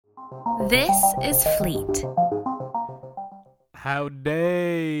This is Fleet.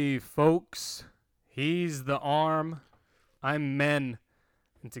 Howday, folks. He's the arm. I'm Men.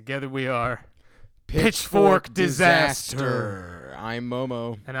 And together we are Pitchfork Disaster. I'm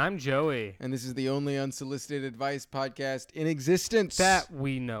Momo, And I'm Joey. and this is the only unsolicited advice podcast in existence. That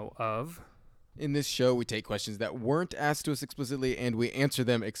we know of. In this show, we take questions that weren't asked to us explicitly, and we answer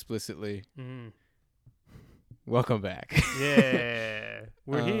them explicitly. Mm. Welcome back. Yeah.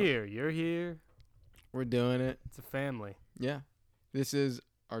 We're here. You're here. We're doing it. It's a family. Yeah. This is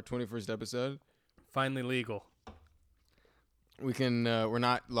our 21st episode. Finally legal. We can. We're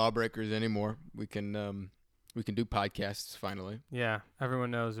not lawbreakers anymore. We can do podcasts finally. Yeah.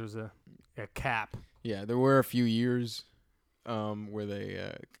 Everyone knows there's a cap. Yeah. There were a few years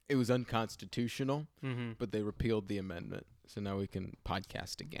where it was unconstitutional, Mm-hmm. but they repealed the amendment, so now we can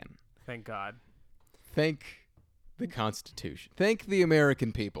podcast again. Thank God. Thank the Constitution. Thank the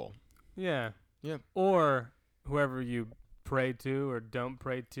American people. Yeah. Yeah. Or whoever you pray to or don't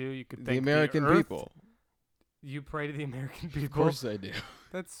pray to. You could The thank American Earth. people. You pray to the American Of people. course I do.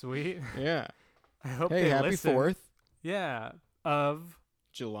 That's sweet. Yeah. I hope Hey, they happy listen. 4th Yeah. Of.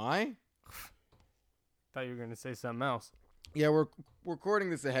 July. Thought you were gonna say something else. Yeah, we're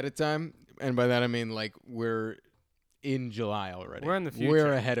recording this ahead of time, and by that I mean like we're in July already. We're in the future.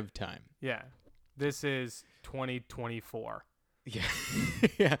 We're ahead of time. Yeah. This is 2024. Yeah.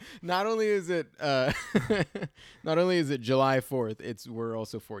 Yeah. Not only is it July 4th, we're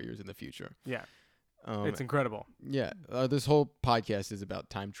also 4 years in the future. Yeah. Um, It's incredible. yeah. This whole podcast is about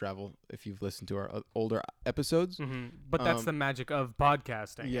time travel. If you've listened to our older episodes, Hmm. But that's the magic of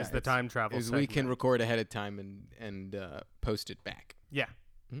podcasting. yeah, is the it's- time travel. is we can segment. record ahead of time and post it back. Yeah.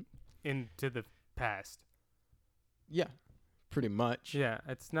 Mhm. Into the past. Yeah, pretty much. Yeah.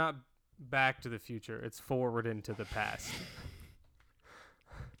 It's not back to the future. It's forward into the past.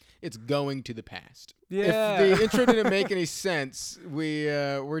 It's going to the past. Yeah. If the intro didn't make any sense,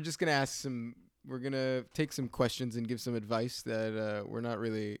 we're just gonna we're gonna take some questions and give some advice that we're not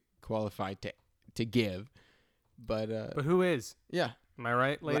really qualified to give. But But who is? yeah, Am I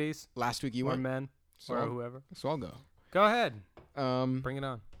right, ladies? last week you or went, men? so, or whoever? so I'll go. Go ahead. You Bring it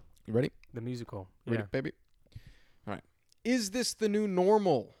on. ready? The musical. Ready, Yeah. baby? All right. Is this the new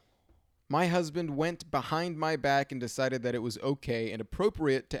normal? My husband went behind my back and decided that it was okay and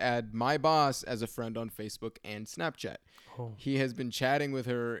appropriate to add my boss as a friend on Facebook and Snapchat. Oh. He has been chatting with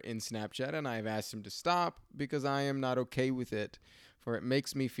her in Snapchat, and I have asked him to stop because I am not okay with it, for it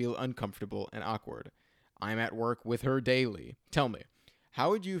makes me feel uncomfortable and awkward. I'm at work with her daily. Tell me,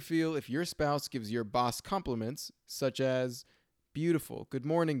 how would you feel if your spouse gives your boss compliments, such as, beautiful, good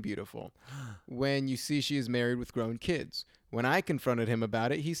morning, beautiful, when you see she is married with grown kids? When I confronted him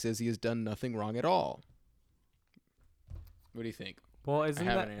about it, he says he has done nothing wrong at all. What do you think? Well, I isn't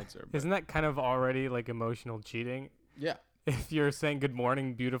have that an answer. but- isn't that kind of already like emotional cheating? Yeah. If you're saying good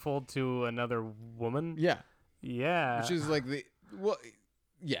morning, beautiful to another woman? Yeah. Yeah. Which is like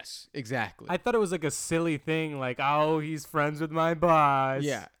yes, exactly. I thought it was like a silly thing, like, oh, he's friends with my boss.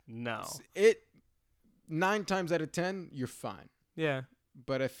 Yeah. No. 9 times out of 10, you're fine. Yeah.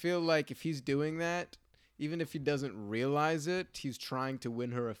 But I feel like if he's doing that, even if he doesn't realize it, he's trying to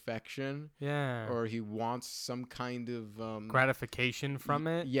win her affection, Yeah. or he wants some kind of gratification from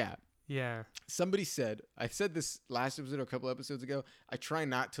it. Yeah. Yeah. Somebody said, I said this last episode or a couple episodes ago, I try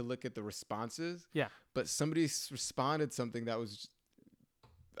not to look at the responses. Yeah. But somebody responded something that was,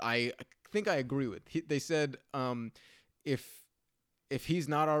 I think I agree with. They said, if he's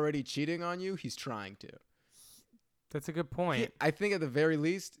not already cheating on you, he's trying to. That's a good point. I think at the very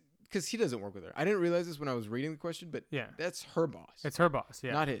least, because he doesn't work with her. I didn't realize this when I was reading the question, but Yeah. that's her boss. It's her boss.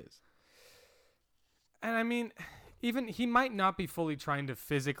 Yeah. Not his. And I mean, even he might not be fully trying to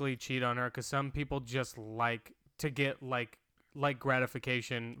physically cheat on her, because some people just like to get like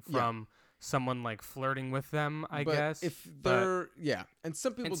gratification from someone like flirting with them, I But guess. if But they're, yeah. And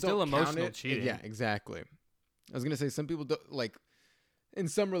some people it's don't still count emotional it. cheating. Yeah, exactly. I was going to say some people don't, like, in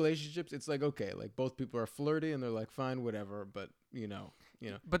some relationships, it's like, okay, like both people are flirty and they're like, fine, whatever. But, you know.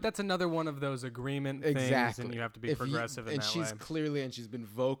 But that's another one of those agreement things, Exactly. and you have to be progressive in and that she's way. clearly, and she's been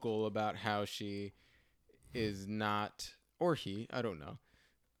vocal about how she is not, or he, I don't know,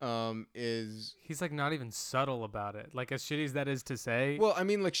 is, He's like not even subtle about it. Like, as shitty as that is to say. well, I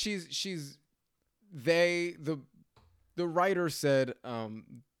mean, like the writer said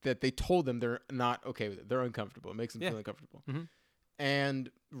that they told them they're not okay with it. They're uncomfortable. It makes them feel uncomfortable. Mhm.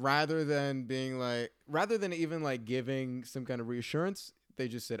 And rather than even like giving some kind of reassurance, they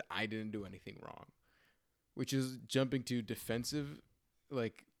just said, I didn't do anything wrong, which is jumping to defensive,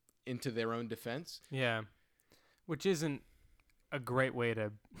 like into their own defense. Yeah. Which isn't a great way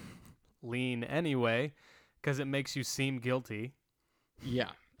to lean anyway, because it makes you seem guilty. Yeah.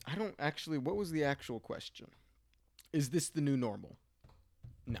 I don't actually. What was the actual question? Is this the new normal?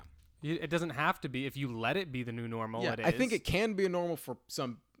 No. It doesn't have to be. If you let it be the new normal, Yeah, it is. I think it can be a normal for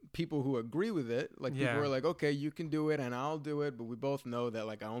some people who agree with it. Like people Yeah. who are like, okay, you can do it and I'll do it, but we both know that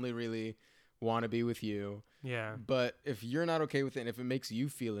like I only really want to be with you. Yeah. But if you're not okay with it and if it makes you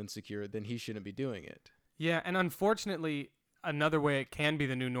feel insecure, then he shouldn't be doing it. Yeah, and unfortunately, another way it can be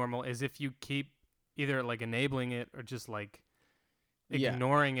the new normal is if you keep either like enabling it or just like Yeah.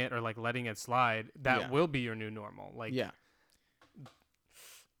 ignoring it or like letting it slide. That Yeah. will be your new normal. Like, Yeah.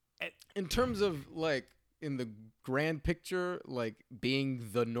 it- In terms of like in the grand picture, like being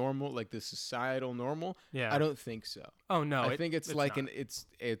the normal, like the societal normal, yeah. I don't think so. Oh no, I think it's like not.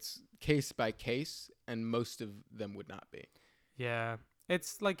 it's case by case, and most of them would not be. Yeah,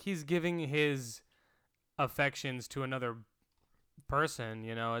 it's like he's giving his affections to another person.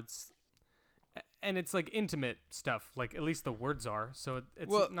 And it's like intimate stuff. Like at least the words are. So it's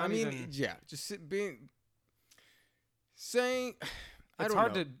Well, not I mean, even. yeah, just saying. I It's don't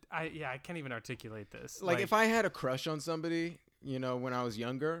hard know. I can't even articulate this. Like if I had a crush on somebody, when I was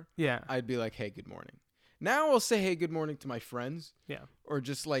younger, yeah, I'd be like, "Hey, good morning." Now I'll say, "Hey, good morning" to my friends, yeah, or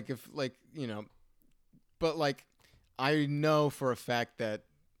just like if like but like I know for a fact that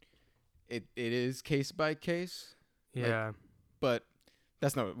it is case by case, yeah, but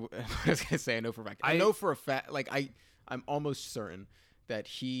that's not what I was gonna say. I know for a fact. I I- know for a fact. Like I'm almost certain that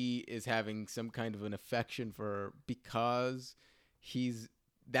he is having some kind of an affection for her because she's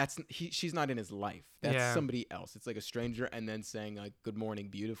not in his life. That's Yeah. somebody else. It's like a stranger, and then saying like "Good morning,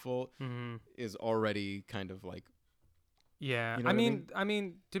 beautiful" hmm is already kind of like yeah. You know I what I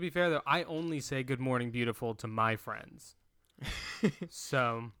mean, to be fair though, I only say "Good morning, beautiful" to my friends.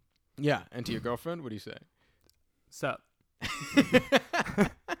 So, yeah. And to your girlfriend, what do you say? sup.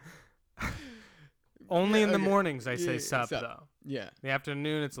 Only Yeah, in the okay. mornings I say Yeah, sup sup. though. Yeah, In the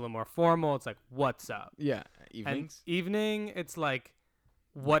afternoon it's a little more formal. It's like what's up. yeah. And Evenings. evening it's like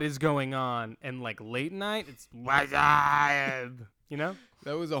what is going on. And like late night it's what's up. You know?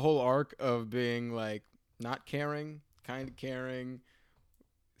 That was a whole arc of being like not caring, kind of caring.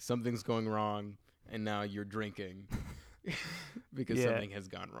 Something's going wrong, and now you're drinking because Yeah. something has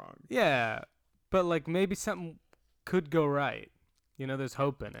gone wrong. Yeah. But like maybe something could go right. There's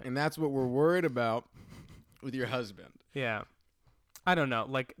hope in it. And that's what we're worried about with your husband. Yeah. I don't know.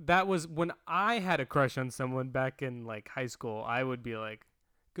 Like that was when I had a crush on someone back in like high school, I would be like,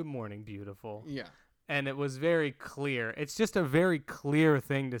 "Good morning, beautiful." Yeah. And it was very clear. It's just a very clear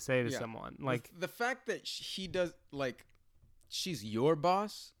thing to say to Yeah. someone. Like, the fact that he does like she's your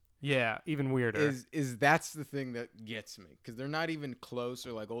boss yeah, even weirder. is that's the thing that gets me, because they're not even close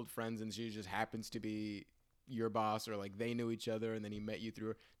or like old friends, and she just happens to be your boss, or like they knew each other and then he met you through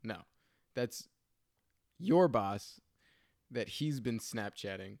her. No, that's your boss that he's been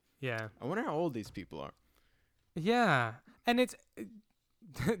Snapchatting. Yeah. I wonder how old these people are. Yeah. And it's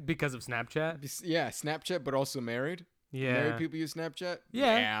because of Snapchat. Yeah, Snapchat, but also married. Yeah. Married people use Snapchat.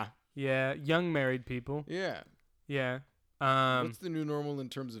 Yeah. Yeah. Young married people. Yeah. Yeah. What's the new normal in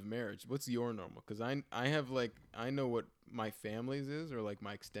terms of marriage? What's your normal? Because I have like I know what my family's is, or like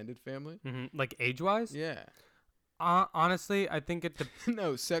my extended family. like age wise? Yeah. Honestly, I think it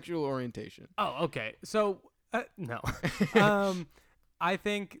No, sexual orientation. Oh, okay. So, no. I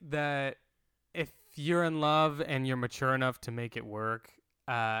think that if you're in love and you're mature enough to make it work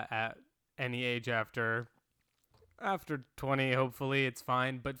at any age after 20, hopefully it's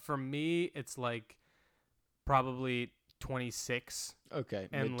fine. But for me, it's like probably 26 Okay,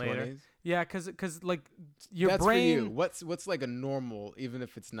 and mid later. 20s. Yeah, because like your That's brain. for you. What's like a normal, even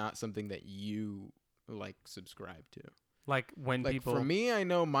if it's not something that you like subscribe to? Like when Like people. for me, I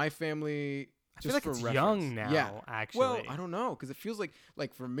know my family. I feel just like for it's reference. young now, Yeah. actually. Well, I don't know, because it feels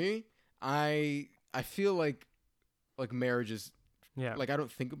like for me, I feel like marriage is yeah. like I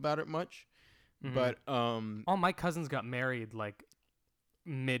don't think about it much, Mhm. but all my cousins got married like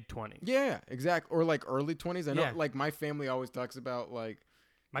mid 20s. yeah, exactly, or like early 20s. I know, Yeah. like my family always talks about like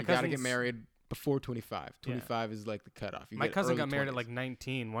My you gotta get cousins- married before 25. 25 is like the cutoff. You My get cousin early got married 20s. at like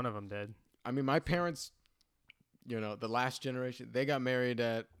 19. One of them did. I mean, my parents, the last generation, they got married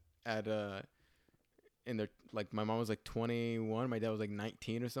at in their like my mom was like 21, my dad was like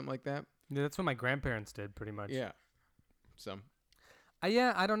 19 or something like that. Yeah, that's what my grandparents did, pretty much. Yeah. So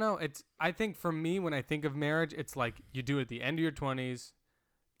Yeah, I don't know. I think for me, when I think of marriage, it's like you do it at the end of your 20s,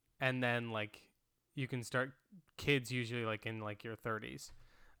 and then like you can start kids usually like in like your 30s.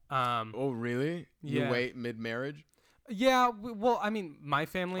 oh really? You Yeah. wait mid marriage Yeah. Well, I mean, my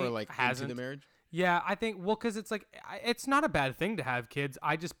family or like hasn't. into the marriage? Yeah, I think because it's like it's not a bad thing to have kids.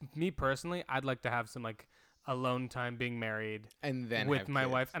 Me personally, I'd like to have some like alone time being married And then with have my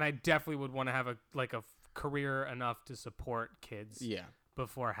kids. wife, and I definitely would want to have a career enough to support kids Yeah.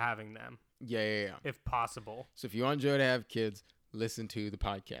 before having them, Yeah. if possible. So if you want Joe to have kids, listen to the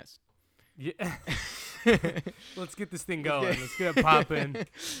podcast. Yeah. Let's get this thing going. Let's get it popping.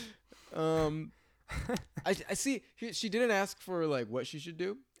 I see. She didn't ask for like what she should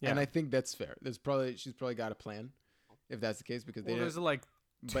do, and Yeah. I think that's fair. She's probably got a plan, if that's the case, because they Well, didn't. there's like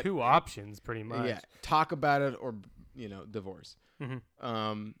but- two options, pretty much. Yeah, talk about it or divorce,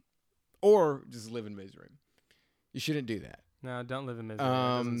 Mm-hmm. or just live in misery. You shouldn't do that. No, don't live in misery. That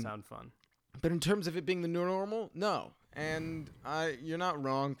doesn't Um, sound fun. But in terms of it being the new normal, no. And you're not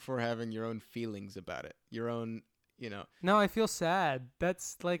wrong for having your own feelings about it. Your own, No, I feel sad.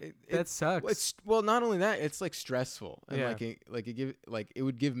 That's like that sucks. Well, not only that, it's like stressful, and Yeah. it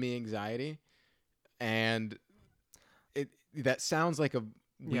would give me anxiety, and that sounds like a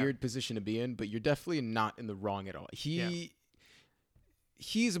weird position to be in, but you're definitely not in the wrong at all.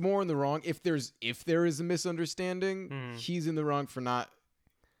 He's more in the wrong if there is a misunderstanding. Mhm. He's in the wrong for not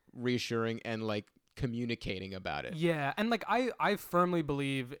reassuring and like communicating about it. Yeah, and like I firmly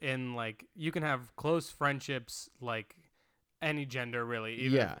believe in like you can have close friendships like any gender really.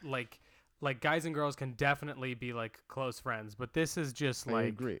 Even Yeah. like guys and girls can definitely be like close friends, but this is just I like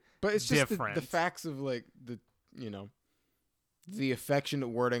agree, but it's just the different. facts of like the affectionate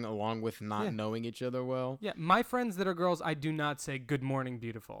wording along with not Yeah. knowing each other well. yeah, my friends that are girls, I do not say good morning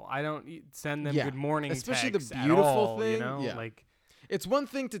beautiful. I don't send them Yeah, good morning especially the texts at beautiful all, thing, you know? yeah. Like It's one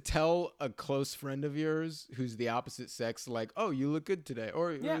thing to tell a close friend of yours who's the opposite sex, like, "Oh, you look good today,"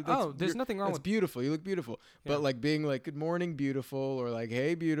 or yeah, "That's there's nothing wrong that's with beautiful. You look beautiful." Yeah. But like being like, "Good morning, beautiful," or like,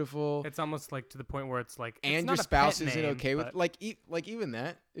 "Hey, beautiful," it's almost like to the point where it's like it's and not your a pet spouse isn't name, okay with but- like even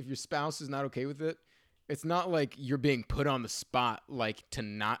that. If your spouse is not okay with it, it's not like you're being put on the spot. Like to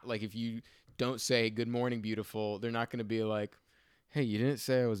not like if you don't say "Good morning, beautiful," they're not going to be like, "Hey, you didn't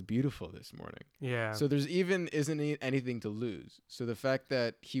say I was beautiful this morning." yeah. So there's isn't anything to lose. So the fact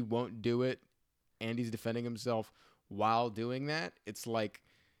that he won't do it and he's defending himself while doing that, it's like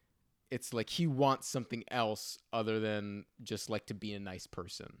he wants something else other than just like to be a nice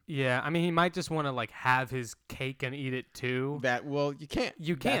person. Yeah, I mean, he might just want to like have his cake and eat it too. You can't.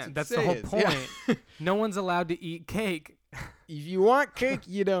 You can't. That's what the whole it is. point. Yeah. No one's allowed to eat cake. If you want cake,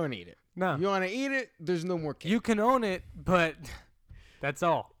 you don't eat it. No, If you want to eat it, there's no more cake. you can own it, but that's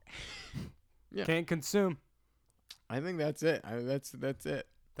all. Yeah. Can't consume. I think that's it. That's it.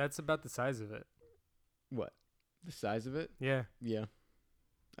 That's about the size of it. What? The size of it? Yeah. Yeah.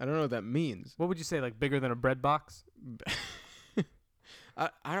 I don't know what that means. What would you say? Like bigger than a bread box? I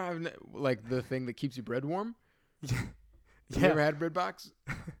don't have like the thing that keeps your bread warm. Have you Yeah. ever had Bird Box?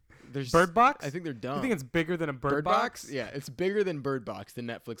 There's Bird box? I think they're dumb. You think it's bigger than a bird, box? Yeah, it's bigger than Bird Box, the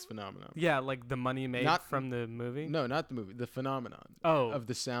Netflix phenomenon. Yeah, like the money made Not- from the movie. No, not the movie. The phenomenon Oh, of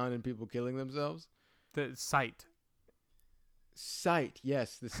the sound and people killing themselves. the Sight. Sight.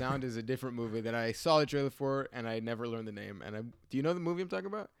 Yes, the sound is a different movie that I saw the trailer for and I never learned the name. And do you know the movie I'm talking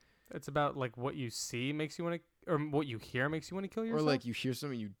about? It's about like what you see makes you want to, or what you hear makes you want to kill yourself. Or like you hear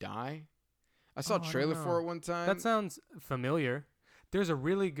something, you die. I saw Oh, a I don't trailer know. for it one time. That sounds familiar. There's a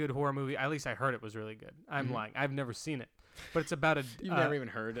really good horror movie. At least I heard it was really good. I'm Mhm. lying. I've never seen it, but it's about a. You've never even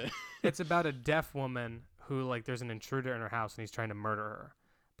heard it. It's about a deaf woman who like there's an intruder in her house and he's trying to murder her,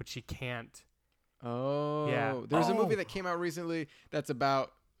 but she can't. Oh, there's a movie Oh. that came out recently that's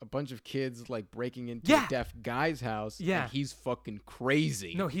about a bunch of kids like breaking into Yeah. a deaf guy's house. Yeah. And he's fucking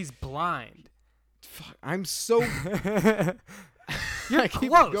crazy. No, he's blind. Fuck, I'm so. You're I keep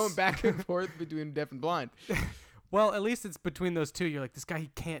close. going back and forth between deaf and blind. Well, at least it's between those two. You're like, this guy, he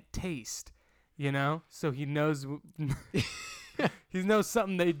can't taste, you know? So he knows, he knows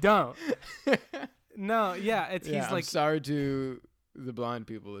something they don't. No, yeah, Yeah, he's I'm like, sorry to the blind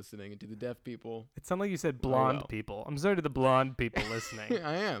people listening and to the deaf people. it sounded like you said blonde well. people. I'm sorry to the blonde people listening.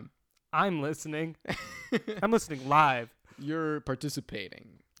 I am. I'm listening. I'm listening live. You're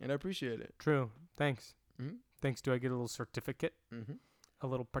participating, and I appreciate it. True. Thanks. Mhm. Thanks. Do I get a little certificate? Mm-hmm. A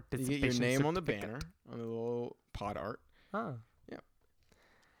little You participation get your name on the certificate? banner, on the little pot art. Oh. Yeah.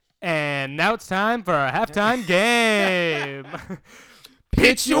 And now it's time for our halftime game.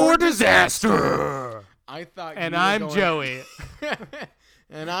 Pitch your disaster. I thought. And you were I'm going- Joey.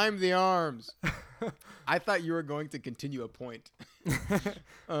 And I'm the arms. I thought you were going to continue a point.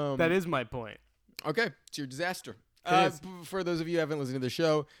 That is my point. Okay, it's your disaster. It is. For those of you who haven't listened to the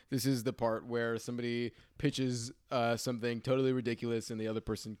show, this is the part where somebody pitches something totally ridiculous, and the other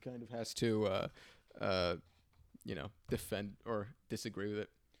person kind of has to, defend or disagree with it.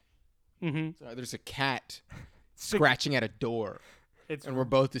 Mm-hmm. Sorry, there's a cat scratching at a door, and we're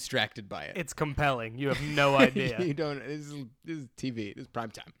both distracted by it. It's compelling. You have no idea. You don't. This is TV. This is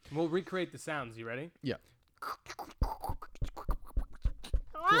prime time. We'll recreate the sounds. You ready? Yeah.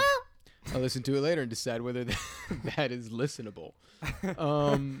 I'll listen to it later and decide whether that is listenable.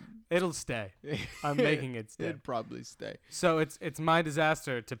 It'll stay. I'm making it stay. It'd probably stay. So it's my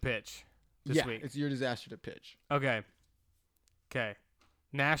disaster to pitch this week. It's your disaster to pitch. Okay.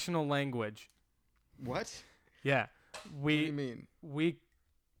 National language. What? Yeah. What do you mean? We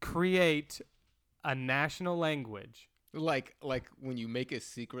create a national language. Like when you make a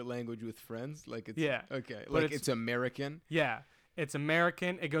secret language with friends? Like it's okay. But Like it's American? Yeah. It's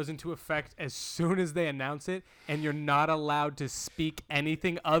American. It goes into effect as soon as they announce it, and you're not allowed to speak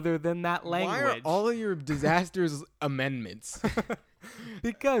anything other than that language. Why are all of your disasters amendments?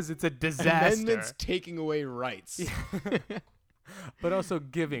 Because it's a disaster. Amendments taking away rights. But also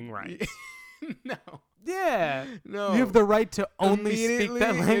giving rights. No. Yeah. No. You have the right to only speak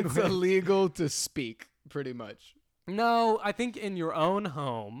that language. It's illegal to speak, pretty much. No, I think in your own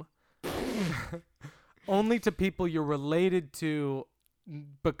home, only to people you're related to,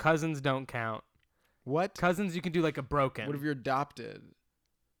 but cousins don't count. What? Cousins, you can do like a broken. What if you're adopted?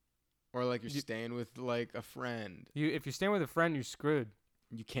 Or like you're staying with like a friend? If you're staying with a friend, you're screwed.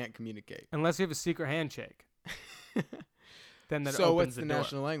 You can't communicate. Unless you have a secret handshake. Then that so opens what's the the door.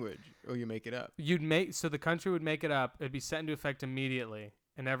 national language? Or you make it up? So the country would make it up. It'd be set into effect immediately,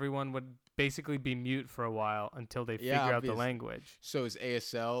 and everyone would basically be mute for a while until they figure out the language. So is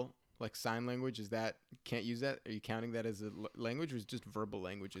ASL like sign language? Is that can't use that? Are you counting that as a language, or is it just verbal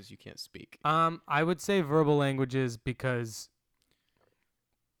languages you can't speak? I would say verbal languages because.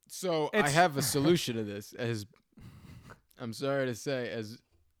 So I have a solution to this. As I'm sorry to say, as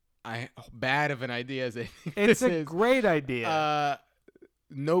bad of an idea as I think it's this a is, great idea.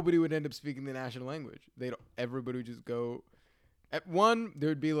 Nobody would end up speaking the national language. Everybody would just go. At one, there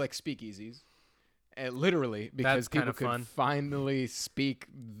would be like speakeasies, literally because people could finally speak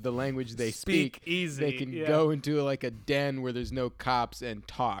the language they speak. Easy. They can go into like a den where there's no cops and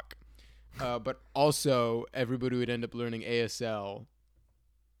talk. But also, everybody would end up learning ASL.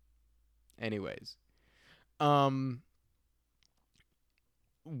 Anyways, but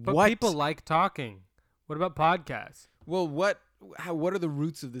people like talking. What about podcasts? Well, what are the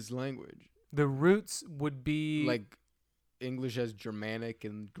roots of this language? The roots would be like English has Germanic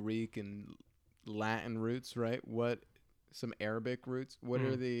and Greek and Latin roots, right? What some Arabic roots? What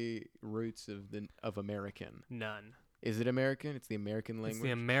are the roots of American? None. Is it American? It's the American language. It's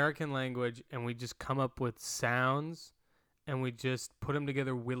the American language, and we just come up with sounds, and we just put them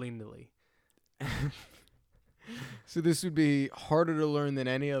together willy-nilly. So this would be harder to learn than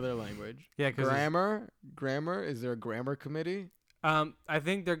any other language. Yeah, grammar. Is there a grammar committee? I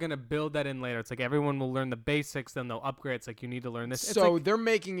think they're gonna build that in later. It's like everyone will learn the basics, then they'll upgrade. It's like you need to learn this. So they're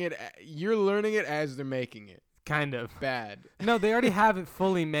making it. You're learning it as they're making it. Kind of bad. No, they already have it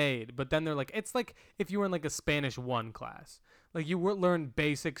fully made, but then they're like, it's like if you were in like a Spanish 1 class. Like you learn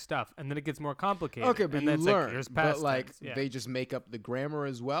basic stuff, and then it gets more complicated. Okay, but and you then learn. Like, here's but like tense. they just make up the grammar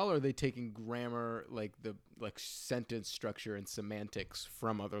as well, or are they taking grammar like the sentence structure and semantics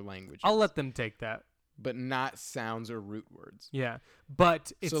from other languages? I'll let them take that. But not sounds or root words. Yeah,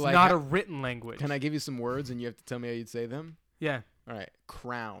 but it's so, like, not a written language. Can I give you some words and you have to tell me how you'd say them? Yeah. All right.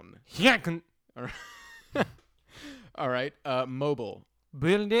 Crown. Yeah. All right. All right. Mobile.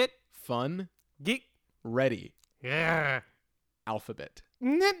 Build it. Fun. Geek. Ready. Yeah. Alphabet.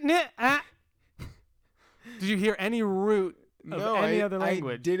 Did you hear any root of any other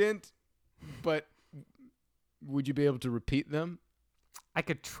language? I didn't, but would you be able to repeat them? I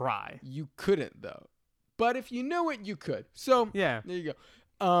could try. You couldn't, though. But if you knew it, you could. So, yeah. There you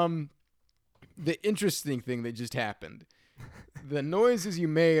go. The interesting thing that just happened, the noises you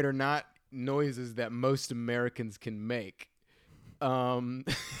made are not noises that most Americans can make.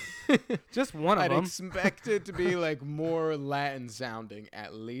 Just one of them. I'd expect it to be like more Latin sounding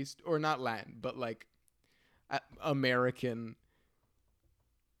at least, or not Latin, but like American.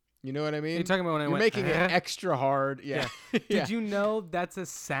 You know what I mean? You're talking about when You're making it extra hard. Yeah. Did you know that's a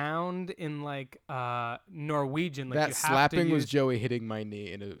sound in like Norwegian? Like that you have slapping to was Joey hitting my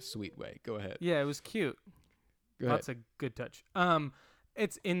knee in a sweet way. Go ahead. Yeah, it was cute. Go ahead. That's a good touch.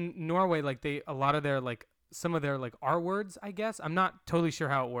 It's in Norway. Like a lot of their like some of their like R words. I guess I'm not totally sure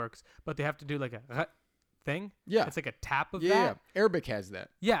how it works, but they have to do like a thing. Yeah. It's like a tap of that. Yeah. Arabic has that.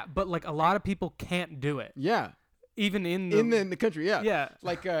 Yeah, but like a lot of people can't do it. Yeah. Even in the country, yeah. Yeah.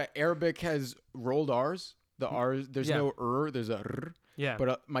 Like Arabic has rolled R's. The R's, there's no there's a R. Yeah.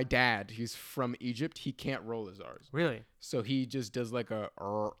 But my dad, he's from Egypt. He can't roll his R's. Really? So he just does like a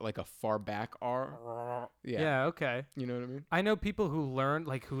far back R. Yeah. Yeah, okay. You know what I mean? I know people who learned,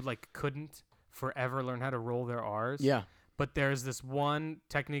 who couldn't forever learn how to roll their R's. Yeah. But there's this one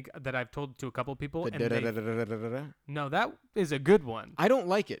technique that I've told to a couple people. The And they, da-da-da-da-da-da-da. no, that is a good one. I don't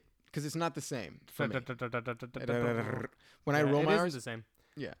like it because it's not the same for me. When I roll my it isn't R's, the same.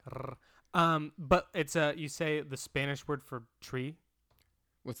 yeah. But it's you say the Spanish word for tree,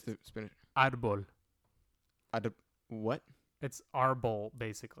 What's the Spanish? árbol. What? It's arbol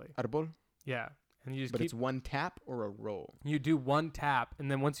basically. Arbol? Yeah, and you just But keep it's one tap or a roll? you do one tap, and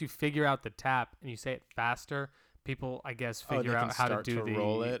then once you figure out the tap and you say it faster, people I guess Oh, figure they out can how to start do the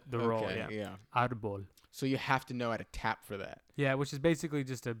roll it. the roll. Okay, Yeah, yeah. árbol. So you have to know how to tap for that. Yeah, which is basically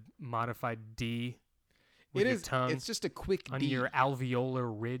just a modified D. With It your is. tongue It's just a quick on D. your alveolar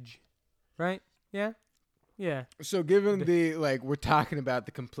ridge, right? Yeah, yeah, So given we're talking about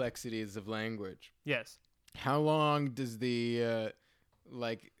the complexities of language, yes. how long does the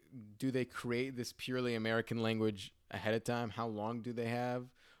do they create this purely American language ahead of time? How long do they have?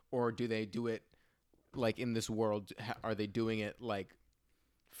 Or do they do it like in this world? Are they doing it like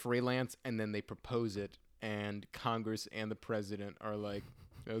freelance and then they propose it and Congress and the president are like,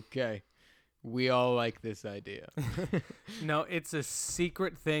 okay, we all like this idea. No, it's a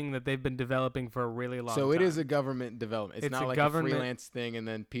secret thing that they've been developing for a really long time. So it is a government development. It's not a like government- a freelance thing and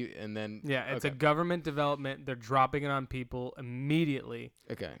then Yeah, it's a okay. government development. They're dropping it on people immediately,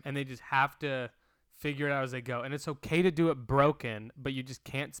 Okay. and they just have to figure it out as they go. And it's okay to do it broken, but you just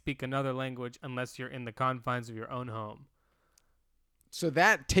can't speak another language unless you're in the confines of your own home. So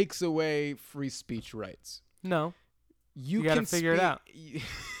that takes away free speech rights. No. You gotta can figure it out.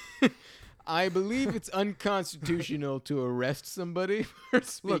 I believe it's unconstitutional to arrest somebody for Look,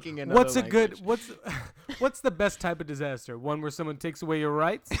 speaking another what's a language. good what's the best type of disaster? One where someone takes away your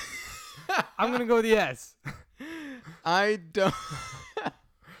rights? I'm gonna go with yes. I don't.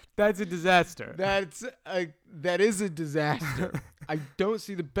 That's a disaster. That is a disaster. I don't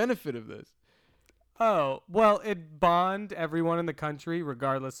see the benefit of this. Oh, well, it bond everyone in the country,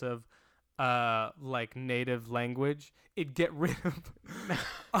 regardless of native language. It'd get rid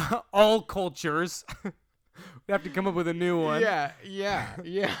of all cultures. We have to come up with a new one. Yeah.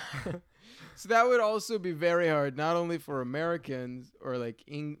 So that would also be very hard, not only for Americans or like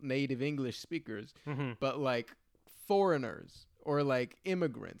native English speakers, Mhm. but like foreigners or like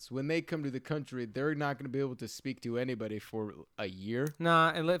immigrants. When they come to the country, they're not going to be able to speak to anybody for a year.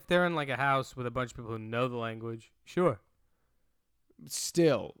 Nah, and if they're in like a house with a bunch of people who know the language, sure.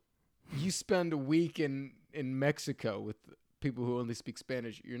 Still, you spend a week in Mexico with people who only speak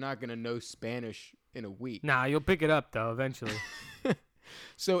Spanish. You're not going to know Spanish in a week. Nah, you'll pick it up though eventually.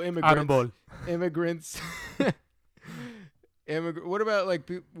 So Árbol. immigrants. What about like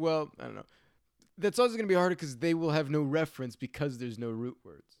well, I don't know. That's also going to be harder because they will have no reference because there's no root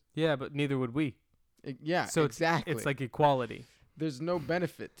words. Yeah, but neither would we. Yeah, So exactly. It's like equality. There's no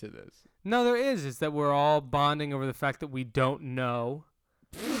benefit to this. No, there is. It's that we're all bonding over the fact that we don't know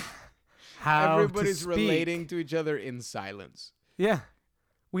how Everybody's to speak. relating to each other in silence. Yeah.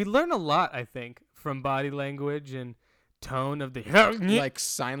 We learn a lot, I think, from body language and tone of the Like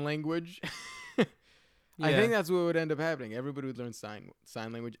sign language. I think that's what would end up happening. Everybody would learn sign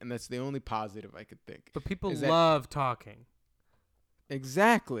language, and that's the only positive I could think. But people is that- love talking.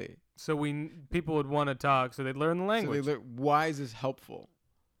 Exactly. So people would want to talk, so they'd learn the language. So why is this helpful?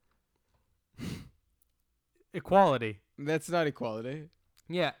 Equality. That's not equality.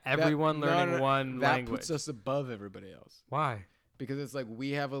 Yeah, everyone learning one that language. puts us above everybody else. Why? Because it's like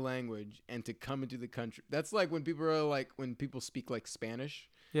we have a language, and to come into the country, that's like when people speak like Spanish,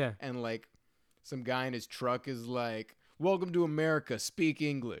 Yeah. and like some guy in his truck is like, "Welcome to America, speak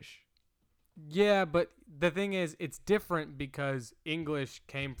English." Yeah, but the thing is, it's different because English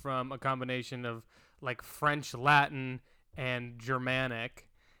came from a combination of like French, Latin, and Germanic.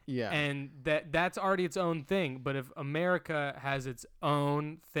 Yeah. And that's already its own thing. But if America has its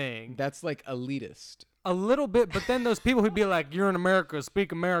own thing, That's like elitist. a little bit, but then those people who'd be like, "You're in America,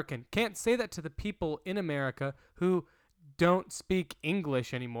 speak American," can't say that to the people in America who don't speak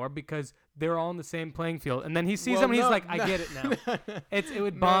English anymore because they're all in the same playing field. And then he sees them and he's like, "I get it now." It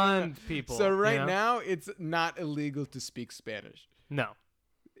would bond people. So right you know? now, it's not illegal to speak Spanish. No.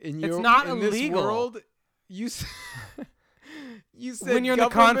 In It's not in illegal. This world, you said When you're in the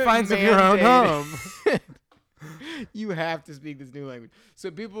government confines of your own mandated. You have to speak this new language.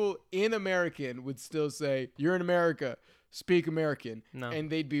 So people in American would still say, "You're in America, speak American," No. and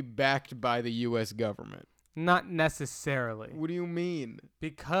they'd be backed by the U.S. government. Not necessarily. What do you mean?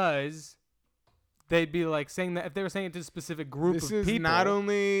 Because they'd be like saying that if they were saying it to a specific group This of is people. not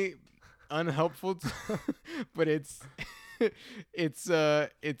only unhelpful, but it's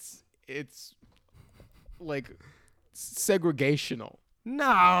like segregational.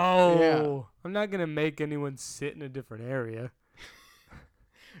 No. Yeah. I'm not gonna make anyone sit in a different area.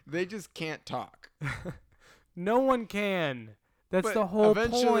 They just can't talk. No one can. That's But the whole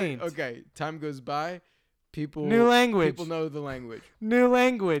eventually, point. okay, time goes by. People New language. People know the language. New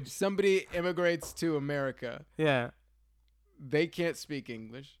language. Somebody immigrates to America. Yeah. They can't speak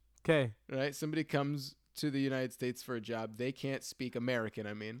English, Okay. right? Somebody comes to the United States for a job. They can't speak American,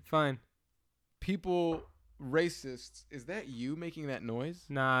 I mean. Fine. People, racists, is that you making that noise?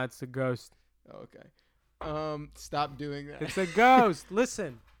 Nah, it's a ghost. Oh, okay. Stop doing that. It's a ghost.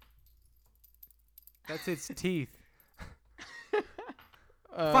 Listen. That's its teeth.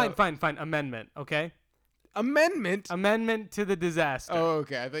 Fine. Amendment. Okay. Amendment? Amendment to the disaster. Oh,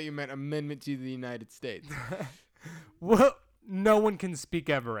 okay. I thought you meant amendment to the United States. Well, no one can speak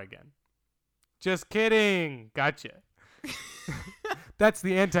ever again. Just kidding. Gotcha. That's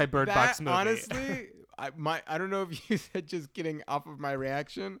the anti-Bird Box movie. Honestly, I don't know if you said just getting off of my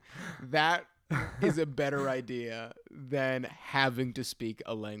reaction. That is a better idea than having to speak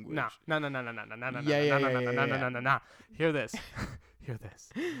a language. No. Hear this. Hear this.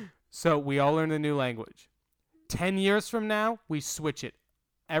 So we all learn a new language. 10 years from now, we switch it.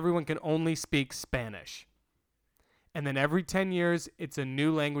 Everyone can only speak Spanish. And then every 10 years, it's a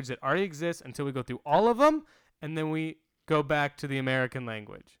new language that already exists until we go through all of them, and then we go back to the American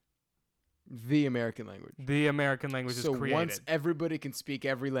language. The American language. The American language is created. So once everybody can speak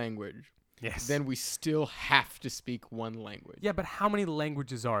every language, yes, then we still have to speak one language. Yeah, but how many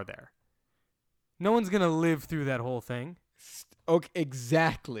languages are there? No one's going to live through that whole thing. Okay,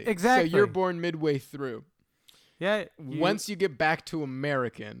 exactly. Exactly. So you're born midway through. Yeah. Once you get back to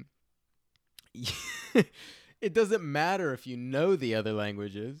American, it doesn't matter if you know the other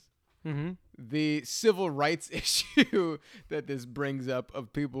languages. Mm-hmm. The civil rights issue that this brings up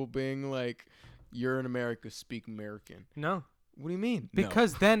of people being like, you're in America, speak American. No. What do you mean?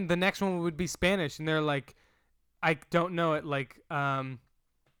 Because then the next one would be Spanish, and they're like, I don't know it, like, I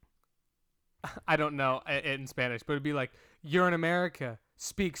don't know it in Spanish, but it'd be like, you're in America,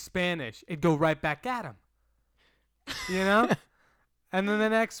 speak Spanish. It'd go right back at them. You know? And then the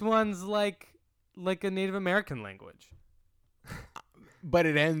next one's like a Native American language. But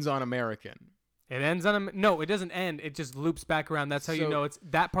it ends on American. It ends on no, it doesn't end. It just loops back around. That's how you know it's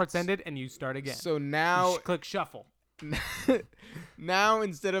that part's ended, and you start again. So now, click shuffle. now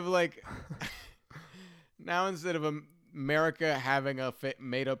instead of America having a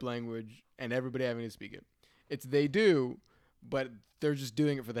made up language and everybody having to speak it, it's they do, but they're just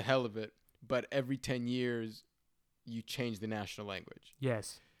doing it for the hell of it. But every 10 years, you change the national language.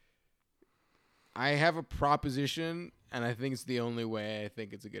 Yes. I have a proposition, and I think it's the only way I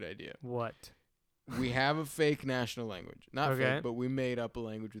think it's a good idea. What? We have a fake national language. Not Okay. fake, but we made up a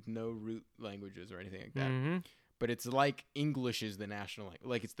language with no root languages or anything like that. Mm-hmm. But it's like English is the national language.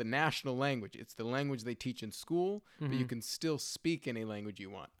 Like, it's the national language. It's the language they teach in school, but you can still speak any language you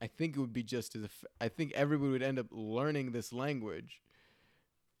want. I think it would be just as I think everybody would end up learning this language.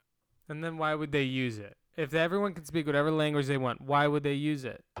 And then why would they use it? If everyone can speak whatever language they want, why would they use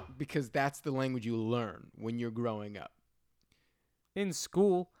it? Because that's the language you learn when you're growing up. In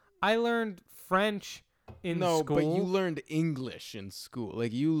school, I learned French in school. No, but you learned English in school.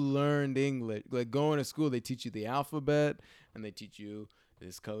 Like, you learned English. Like, going to school, they teach you the alphabet, and they teach you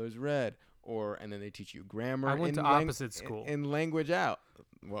this color's red, and then they teach you grammar. I went to opposite school. In language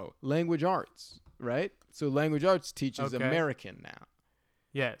arts, right? So language arts teaches Okay. American now,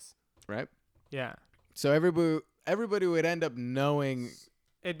 Yes. right? Yeah. So everybody would end up knowing.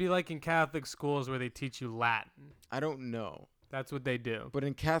 It'd be like in Catholic schools where they teach you Latin. I don't know, That's what they do. but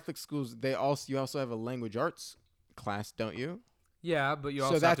in Catholic schools, you also have a language arts class, don't you? Yeah, but you So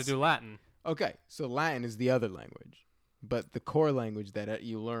also have to that's- do Latin. Okay, so Latin is the other language, but the core language that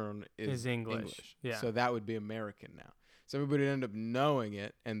you learn is English. Yeah. So that would be American now. So everybody would end up knowing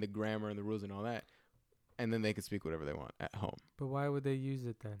it and the grammar and the rules and all that, and then they could speak whatever they want at home, But why would they use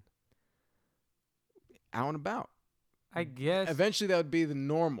it then? out and about. I guess. Eventually, that would be the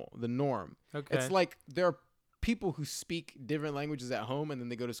norm. Okay. It's like there are people who speak different languages at home, and then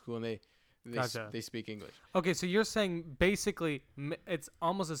they go to school and Gotcha. they speak English. Okay, so you're saying basically it's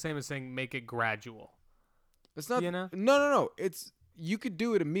almost the same as saying make it gradual. It's not. You know? No. It's you could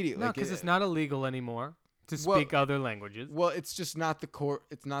do it immediately. No, because it's not illegal anymore to Well- speak other languages. Well, it's just not the core.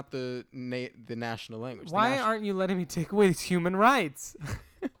 It's not the national language. Why aren't you letting me take away these human rights?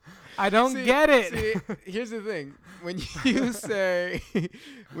 I don't get it. See, here's the thing. When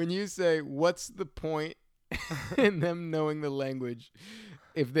you say, what's the point in them knowing the language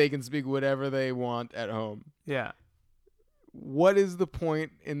if they can speak whatever they want at home? Yeah. What is the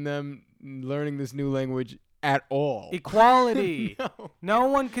point in them learning this new language at all? Equality. No. No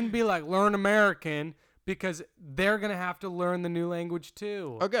one can be like, learn American, because they're going to have to learn the new language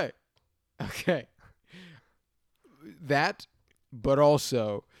too. Okay. That, but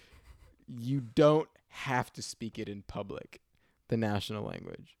also, you don't have to speak it in public, the national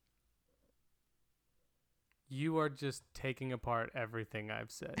language. You are just taking apart everything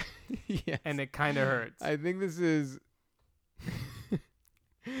I've said. Yes. And it kind of hurts. I think this is...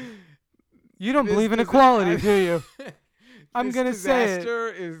 You don't believe in equality, do you? I'm This going to say it. disaster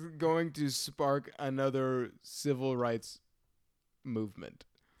is going to spark another civil rights movement.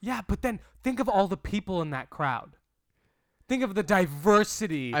 Yeah, but then think of all the people in that crowd. Think of the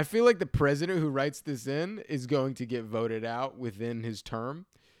diversity. I feel like the president who writes this in is going to get voted out within his term.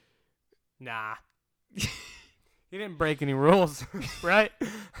 Nah. He didn't break any rules, right?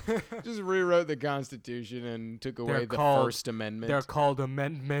 Just rewrote the Constitution and took away the First Amendment. They're called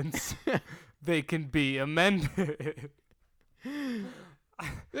amendments. They can be amended.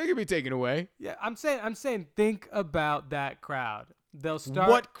 They can be taken away. Yeah, I'm saying think about that crowd. They'll start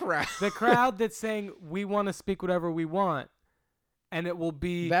What crowd? the crowd that's saying we want to speak whatever we want, and it will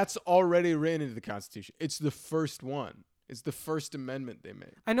be That's already written into the Constitution. It's the first one. It's the First Amendment they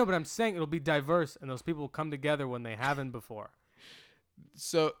made. I know, but I'm saying it'll be diverse, and those people will come together when they haven't before.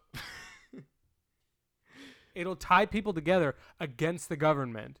 So It'll tie people together against the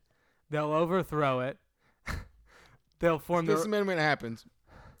government. They'll overthrow it. They'll form this their amendment happens.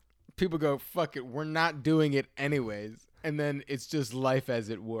 People go, fuck it, we're not doing it anyways. And then it's just life as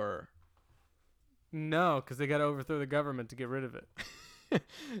it were. No, because they got to overthrow the government to get rid of it.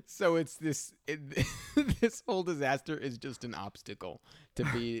 So it's this whole disaster is just an obstacle to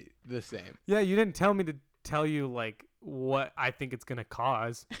be the same. Yeah, you didn't tell me to tell you like what I think it's gonna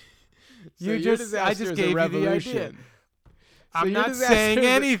cause. So You your just I disaster just is gave a you the idea. revolution. I'm your not disaster saying is a-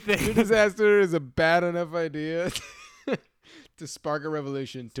 anything. Your disaster is a bad enough idea to spark a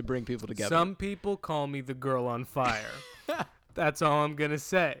revolution to bring people together. Some people call me the girl on fire. That's all I'm gonna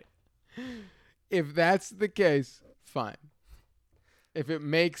say. If that's the case, fine. If it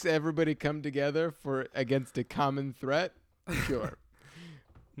makes everybody come together against a common threat, sure.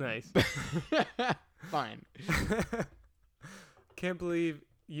 Nice. Fine. Can't believe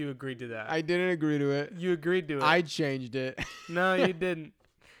you agreed to that. I didn't agree to it. You agreed to it. I changed it. No, you didn't.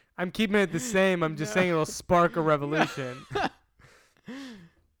 I'm keeping it the same. I'm just saying it'll spark a revolution.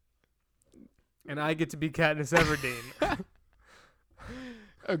 And I get to be Katniss Everdeen.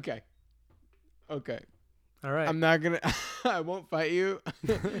 Okay. All right. I'm not going to I won't fight you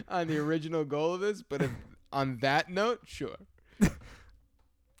on the original goal of this, but if on that note, sure.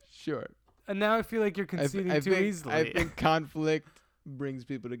 Sure. And now I feel like you're conceding too easily. I think conflict brings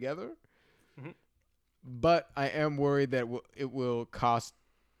people together. Mhm. But I am worried that it will cost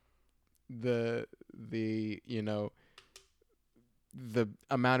the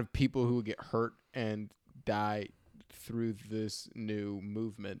amount of people who get hurt and die through this new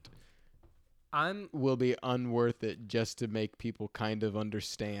movement will be unworth it just to make people kind of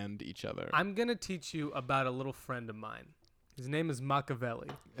understand each other. I'm going to teach you about a little friend of mine. His name is Machiavelli.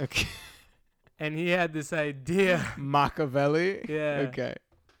 Okay. And he had this idea. Machiavelli? Yeah. Okay.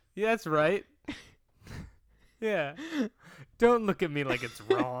 Yeah, that's right. Yeah. Don't look at me like it's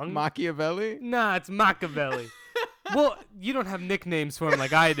wrong. Machiavelli? Nah, it's Machiavelli. Well, you don't have nicknames for him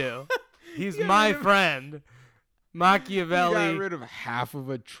like I do. He's my friend. Machiavelli. You got rid of half of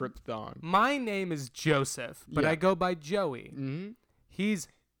a tryptong. My name is Joseph, but Yeah. I go by Joey. Mm-hmm. He's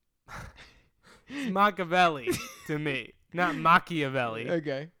Machiavelli to me, not Machiavelli.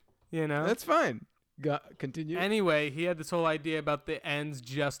 Okay. You know? That's fine. Continue. Anyway, he had this whole idea about the ends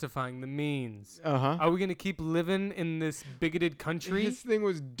justifying the means. Uh-huh. Are we going to keep living in this bigoted country? His thing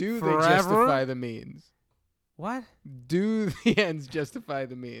was, do Forever? they justify the means? What? Do the ends justify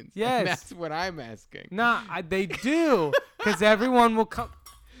the means? Yes. And that's what I'm asking. Nah, they do. Because everyone will come.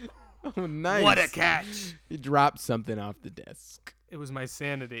 Oh, nice. What a catch. He dropped something off the desk. It was my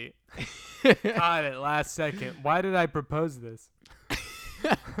sanity. Caught it last second. Why did I propose this?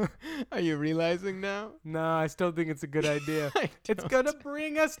 Are you realizing now? No, I still think it's a good idea. I It's don't. going to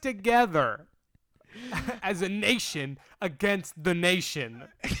bring us together as a nation against the nation.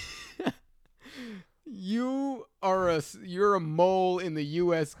 You're a mole in the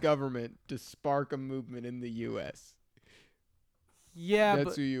U.S. government to spark a movement in the U.S. Yeah,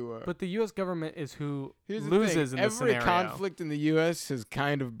 That's who you are. but the U.S. government is who Here's the loses thing. in this Every scenario. conflict in the U.S. has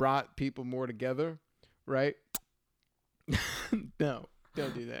kind of brought people more together, right? No,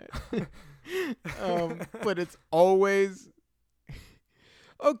 don't do that. But it's always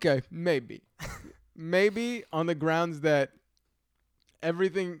okay. Maybe on the grounds that every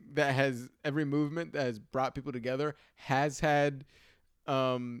movement that has brought people together has had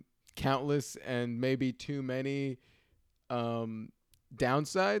countless and maybe too many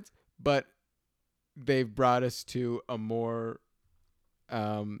downsides, but they've brought us to a more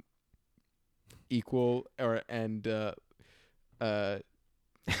equal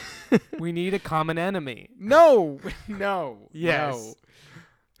We need a common enemy. no. Yes. No.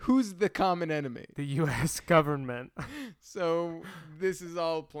 Who's the common enemy? The U.S. government. So this is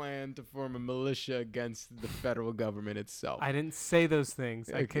all planned to form a militia against the federal government itself. I didn't say those things.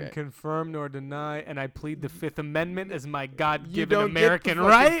 I can Okay. confirm nor deny, and I plead the Fifth Amendment as my You God-given don't American get the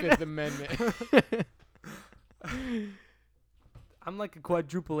fucking right. Fifth Amendment. I'm like a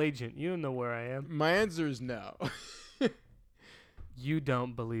quadruple agent. You don't know where I am. My answer is no. You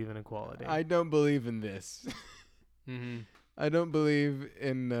don't believe in equality. I don't believe in this. Mm-hmm. I don't believe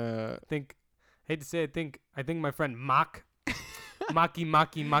in. Hate to say, I think my friend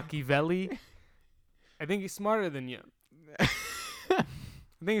Machiavelli. I think he's smarter than you. I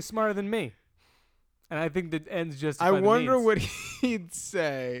think he's smarter than me. And I think the ends justify I the wonder means. what he'd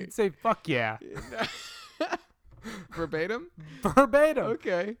say. He'd say, "Fuck yeah," Verbatim? verbatim.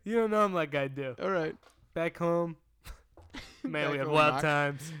 Okay. You don't know him like I do. All right. Back home, man, Back we had home, wild Mach.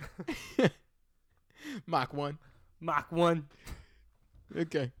 times. Mach 1. Mach 1,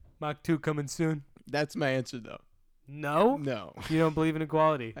 Okay. Mach 2 coming soon. That's my answer, though. No, No. you don't believe in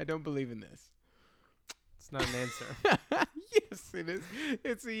equality. I don't believe in this. It's not an answer. Yes, it is.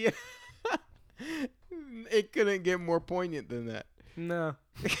 It's a yeah. It couldn't get more poignant than that. No,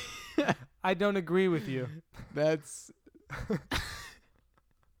 I don't agree with you. That's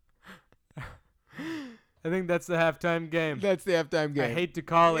I think that's the halftime game. the halftime game. I hate to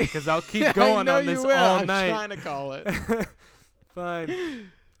call it because I'll keep Yeah, going I know on you this will. all I'm night. trying to call it.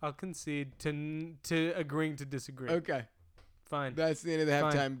 Fine. I'll concede to agreeing to disagree. Okay. Fine. That's the end of the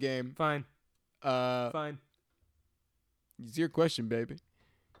Fine. halftime game. Fine. Uh, Fine. It's your question, baby.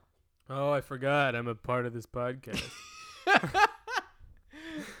 Oh, I forgot. I'm a part of this podcast.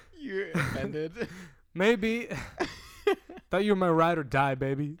 You're offended. Maybe. Thought you were my ride or die,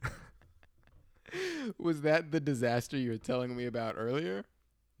 baby. Was that the disaster you were telling me about earlier?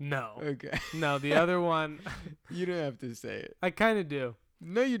 No. Okay. No, the other one, You don't have to say it. I kind of do.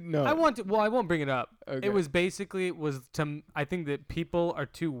 No, you no. I want to. Well, I won't bring it up. Okay. It was basically I think that people are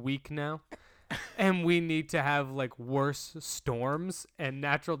too weak now, and we need to have like worse storms and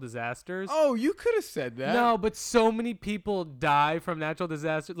natural disasters. Oh, you could have said that. No, but so many people die from natural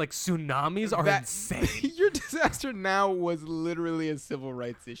disasters. Like tsunamis are That- insane. Your disaster now was literally a civil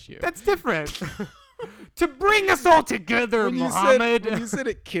rights issue. That's different. To bring us all together, when Muhammad. when you said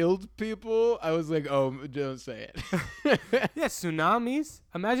it killed people, I was like, oh, don't say it. Yeah, tsunamis.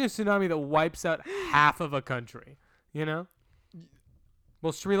 Imagine a tsunami that wipes out half of a country. You know?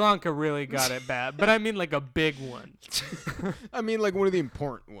 Well, Sri Lanka really got it bad, but I mean like a big one. I mean, like one of the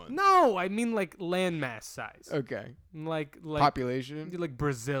important ones. No, I mean like landmass size. Okay. Like Population. like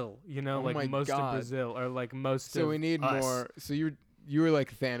Brazil, you know, Oh like my most of God. Brazil or like most So of we need us. more. So you were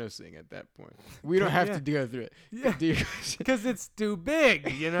like Thanosing at that point. We don't have Yeah. to go through it. Yeah. Do your question. Because it's too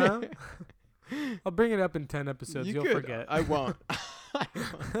big, you know? I'll bring it up in 10 episodes. You You'll could. forget. I won't. I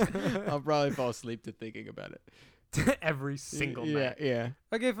won't. I'll probably fall asleep to thinking about it. Every single yeah, night. yeah.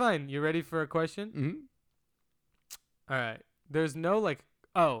 Okay, fine. You ready for a question? Mm-hmm. All right. There's no like.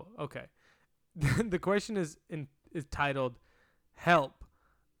 Oh, okay. The question is titled, "Help!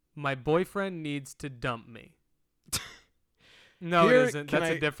 My boyfriend needs to dump me." No, Here, it isn't. can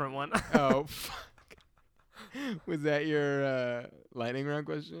That's I- a different one. Oh, fuck. Was that your lightning round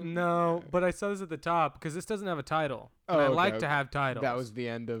question? No, but I saw this at the top because this doesn't have a title. And I okay, like okay. to have titles. That was the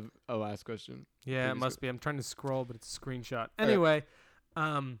end of a last question. Yeah, it previous must be. I'm trying to scroll, but it's a screenshot. right. Anyway,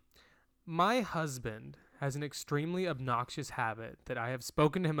 my husband has an extremely obnoxious habit that I have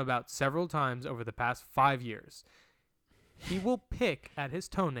spoken to him about several times over the past 5 years. He will pick at his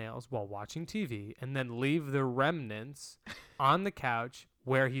toenails while watching TV and then leave the remnants on the couch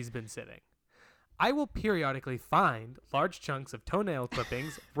where he's been sitting. I will periodically find large chunks of toenail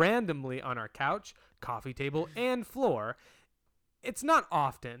clippings randomly on our couch, coffee table, and floor. It's not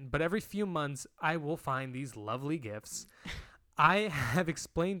often, but every few months I will find these lovely gifts. I have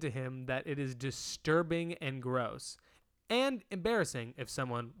explained to him that it is disturbing and gross and embarrassing if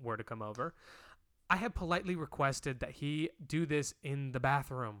someone were to come over. I have politely requested that he do this in the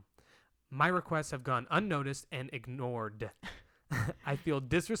bathroom. My requests have gone unnoticed and ignored. I feel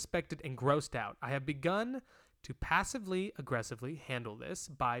disrespected and grossed out. I have begun to passively aggressively handle this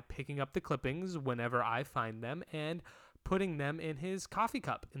by picking up the clippings whenever I find them and putting them in his coffee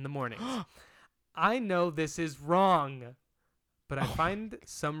cup in the mornings. I know this is wrong, but I find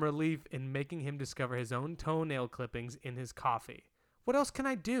some relief in making him discover his own toenail clippings in his coffee. What else can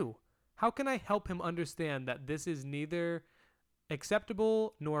I do? How can I help him understand that this is neither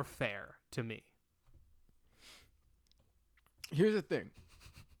acceptable nor fair to me? Here's the thing.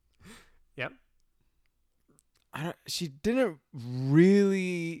 Yep. She didn't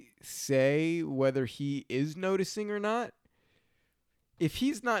really say whether he is noticing or not. If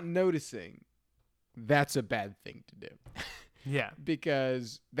he's not noticing, that's a bad thing to do. Yeah.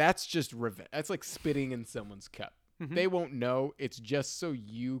 Because that's just revenge. That's like spitting in someone's cup. Mhm. They won't know. It's just so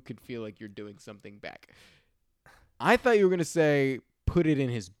you could feel like you're doing something back. I thought you were going to say put it in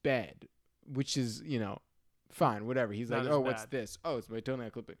his bed, which is, fine, whatever. He's Not like, as oh, what's bad. this? Oh, it's my toenail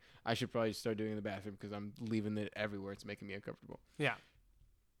clipping. I should probably start doing it in the bathroom because I'm leaving it everywhere. It's making me uncomfortable. Yeah.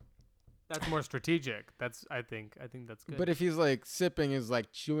 That's more strategic. I think that's good. But if he's like sipping, is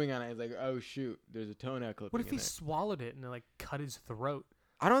like chewing on it, he's like, oh shoot, there's a toenail clipping. what if in he there. swallowed it and it like cut his throat?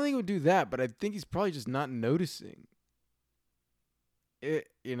 I don't think he would do that, but I think he's probably just not noticing. It,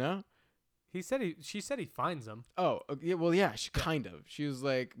 She said he finds them. Oh, yeah. Well, yeah. Kind of. She was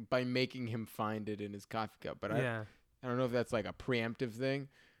like by making him find it in his coffee cup, but Yeah. I don't know if that's like a preemptive thing.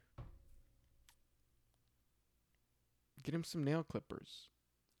 Get him some nail clippers.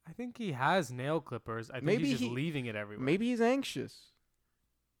 I think he has nail clippers. I think Maybe he's just leaving it everywhere. Maybe he's anxious.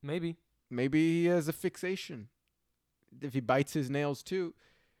 Maybe. Maybe he has a fixation. If he bites his nails too,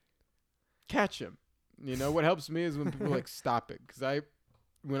 catch him. What helps me is when people like stop it, because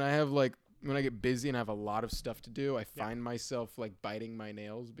when I get busy and I have a lot of stuff to do, I find myself like biting my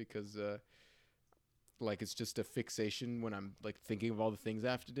nails because like it's just a fixation when I'm like thinking of all the things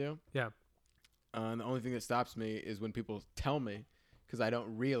I have to do. Yeah. And the only thing that stops me is when people tell me, because I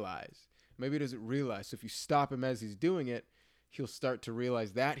don't realize. Maybe he doesn't realize. So if you stop him as he's doing it, he'll start to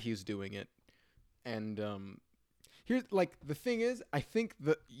realize that he's doing it. And here's like the thing is, I think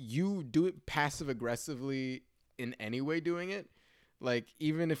that you do it passive aggressively in any way doing it. Like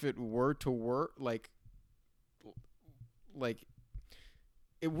even if it were to work, like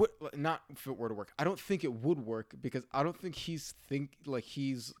it would not if it were to work. I don't think it would work because I don't think he's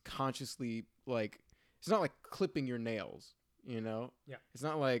consciously like it's not like clipping your nails, Yeah. It's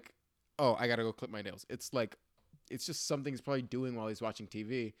not like, oh, I gotta go clip my nails. It's like it's just something he's probably doing while he's watching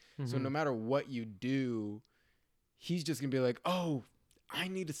TV. So Mhm. no matter what you do, he's just gonna be like, oh, I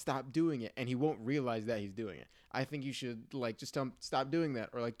need to stop doing it, and he won't realize that he's doing it. I think you should like just tell him stop doing that,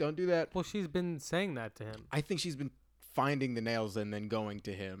 or like don't do that. Well, she's been saying that to him. I think she's been finding the nails and then going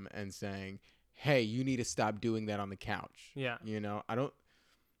to him and saying, hey, you need to stop doing that on the couch. Yeah. I don't.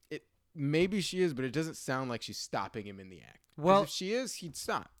 It maybe she is, but it doesn't sound like she's stopping him in the act. 'Cause Well- if she is, he'd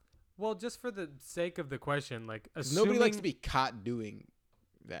stop. Well, just for the sake of the question, like 'Cause assuming nobody likes to be caught doing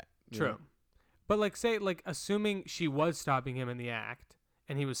that. you true. know? But like say like assuming she was stopping him in the act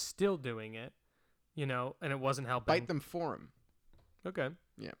and he was still doing it, and it wasn't helping. Bite them for him. Okay.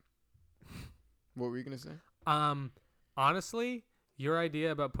 What were you gonna say? Honestly, your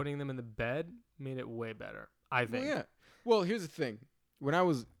idea about putting them in the bed made it way better. I think. Well, yeah. Well, here's the thing. When I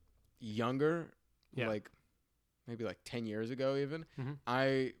was younger, Yeah. like maybe like 10 years ago even,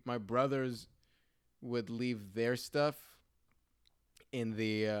 Mhm. my brothers would leave their stuff in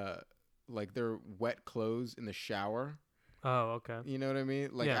the like their wet clothes in the shower. Oh, okay. You know what I mean?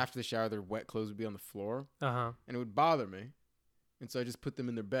 Like Yeah. after the shower, their wet clothes would be on the floor, Uh-huh. and it would bother me. And so I just put them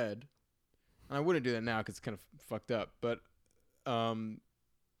in their bed. And I wouldn't do that now because it's kind of fucked up. But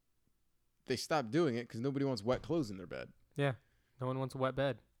they stopped doing it because nobody wants wet clothes in their bed. No one wants a wet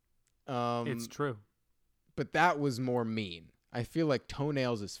bed. It's true. But that was more mean. I feel like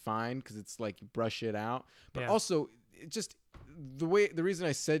toenails is fine because it's like you brush it out. But Yeah. also, it just the reason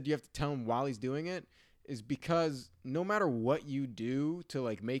I said you have to tell him while he's doing it is because no matter what you do to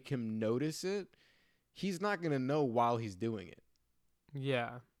like make him notice it, he's not gonna know while he's doing it.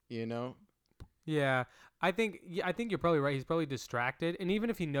 Yeah. Yeah. I think you're probably right. He's probably distracted, and even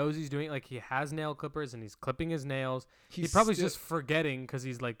if he knows he's doing it, like he has nail clippers and he's clipping his nails, he probably still- just forgetting because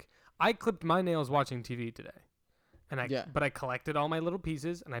he's like, I clipped my nails watching TV today, and I collected all my little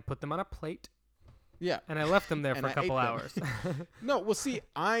pieces and I put them on a plate yeah. and I left them there And for a I couple ate hours. them. No, well, see,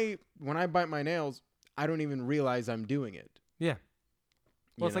 when I bite my nails, I don't even realize I'm doing it. Yeah.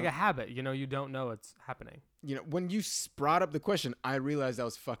 Well, You it's like know? a habit. You don't know it's happening. When you brought up the question, I realized I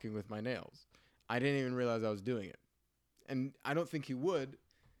was fucking with my nails. I didn't even realize I was doing it. And I don't think he would,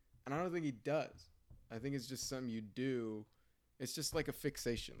 and I don't think he does. I think it's just something you do. It's just like a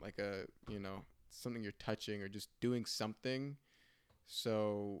fixation, like something you're touching or just doing something.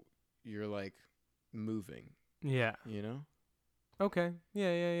 So you're like moving, Yeah. Okay.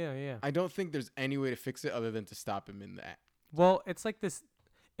 Yeah. I don't think there's any way to fix it other than to stop him in that. Well, it's like this.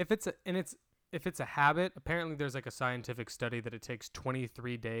 If it's a habit, apparently there's like a scientific study that it takes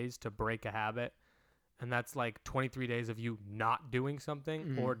 23 days to break a habit. And that's like 23 days of you not doing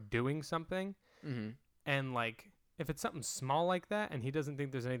something or doing something. Mm-hmm. And like, if it's something small like that and he doesn't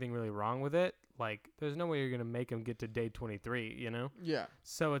think there's anything really wrong with it, like there's no way you're going to make him get to day 23, Yeah.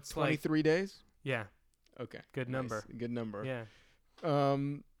 So it's 23 days? Yeah. Okay. Good number. Nice. Good number. Yeah.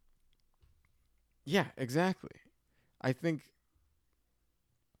 Yeah, exactly. I think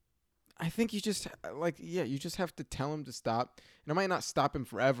you just you just have to tell him to stop. And it might not stop him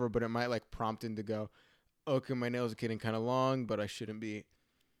forever, but it might like prompt him to go, okay, my nails are getting kind of long, but I shouldn't be.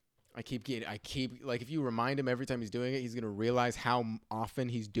 I keep like, if you remind him every time he's doing it, he's going to realize how often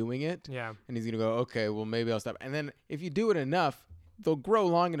he's doing it. Yeah. And he's going to go, okay, well, maybe I'll stop. And then if you do it enough, they'll grow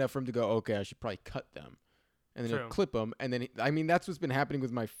long enough for him to go, okay, I should probably cut them. And then he'll clip them. And then, that's what's been happening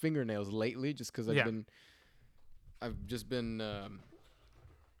with my fingernails lately, just because I've been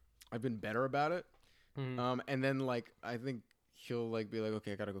better about it. Mm-hmm. And then like, I think he'll like be like,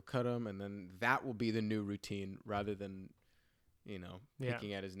 okay, I got to go cut them. And then that will be the new routine rather than,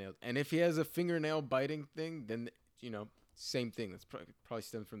 picking at his nails. And if he has a fingernail biting thing, then, same thing. That's probably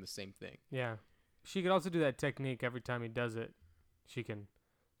stems from the same thing. Yeah. She could also do that technique every time he does it. She can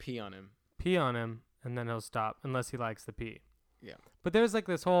pee on him, and then he'll stop unless he likes the pee. Yeah. But there's like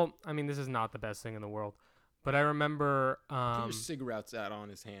this whole, this is not the best thing in the world, but I remember. Put your cigarettes out on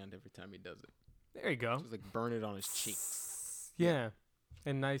his hand every time he does it. There you go. Just like burn it on his cheek. Yeah.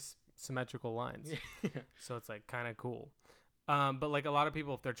 And nice symmetrical lines. Yeah. So it's like kind of cool. But like a lot of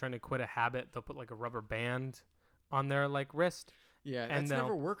people, if they're trying to quit a habit, they'll put like a rubber band on their like wrist. Yeah, that's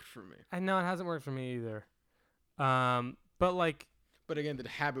never worked for me. I know it hasn't worked for me either. But like. But again, the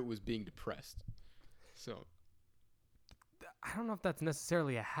habit was being depressed. So. I don't know if that's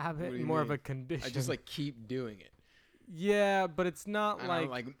necessarily a habit, more mean? Of a condition. I just like keep doing it. Yeah, but it's not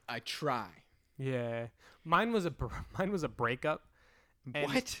I try. Yeah, mine was a breakup.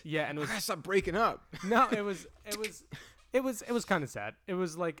 What? Yeah, and it was. I gotta stop breaking up. No, it was kind of sad. It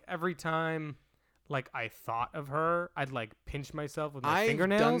was like every time, like I thought of her, I'd like pinch myself with my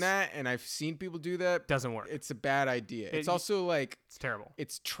fingernails. I've done that, and I've seen people do that. Doesn't work. It's a bad idea. It's also like it's terrible.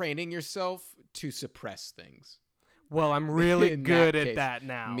 It's training yourself to suppress things. Well, I'm really good at that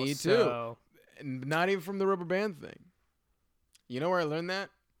now. Me too. And not even from the rubber band thing. You know where I learned that?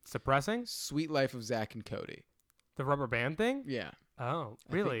 Suppressing? Sweet Life of Zack and Cody. The rubber band thing? Yeah. Oh,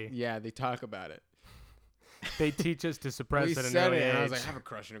 really? Yeah, they talk about it. They teach us to suppress at an said early it, age. and I was like, I have a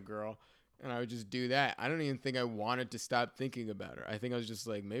crush on a girl. And I would just do that. I don't even think I wanted to stop thinking about her. I think I was just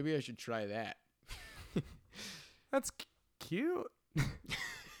like, maybe I should try that. That's cute.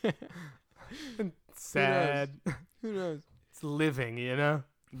 Sad. Who knows? It's living,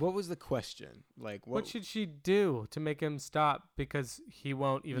 What was the question? Like, what should she do to make him stop? Because he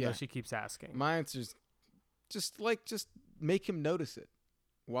won't, even though she keeps asking. My answer is just make him notice it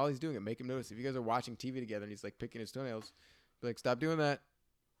while he's doing it. Make him notice. If you guys are watching TV together and he's like picking his toenails, be like, stop doing that.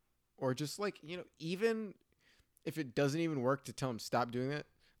 Or just like, even if it doesn't even work to tell him stop doing that,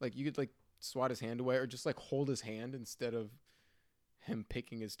 like you could like swat his hand away or just like hold his hand instead of him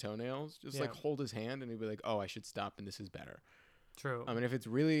picking his toenails. Just like hold his hand and he'd be like, oh, I should stop and this is better. True. I mean, if it's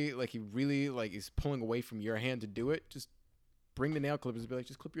really like he really like is pulling away from your hand to do it, just bring the nail clippers and be like,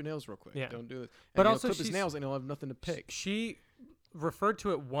 just clip your nails real quick. Yeah. Don't do it. But he'll also clip his nails and he'll have nothing to pick. She referred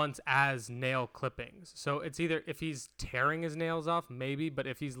to it once as nail clippings. So it's either if he's tearing his nails off, maybe, but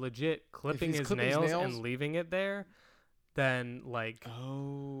if he's legit clipping his nails and leaving it there, then like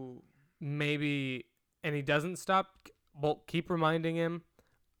maybe, and he doesn't stop, well, keep reminding him.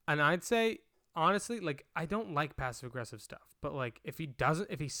 And I'd say honestly, like, I don't like passive aggressive stuff, but like if he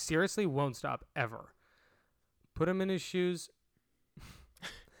seriously won't stop ever, put him in his shoes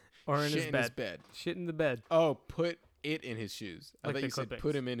or in his bed. Shit in the bed. Oh, put it in his shoes. I Like thought the you said clippings.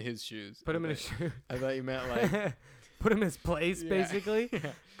 put him in his shoes. Put him in his shoes. I thought you meant like put him in his place, basically.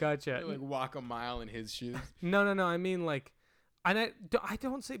 Yeah. Gotcha. Like walk a mile in his shoes. No. I mean, like, I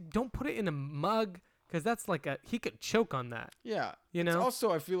don't say don't put it in a mug because that's like he could choke on that. Yeah. You know. It's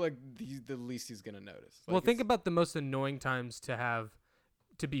also, I feel like the least he's gonna notice. Like, well, think about the most annoying times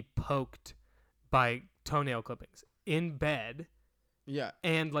to be poked by toenail clippings in bed. Yeah.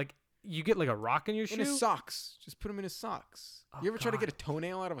 And like you get like a rock in your shoe. In his socks. Just put him in his socks. Oh, You ever try to God. get a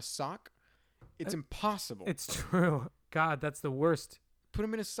toenail out of a sock? It's impossible. It's true. God, that's the worst. Put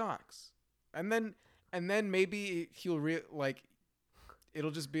him in his socks, and then maybe he'll like.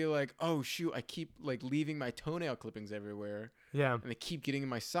 It'll just be like, oh shoot, I keep like leaving my toenail clippings everywhere, Yeah. and they keep getting in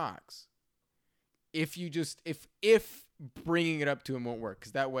my socks. If bringing it up to him won't work,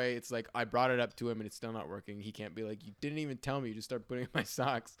 because that way it's like I brought it up to him and it's still not working. He can't be like, you didn't even tell me. You just start putting in my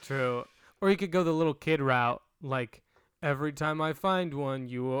socks. True. Or you could go the little kid route, like every time I find one,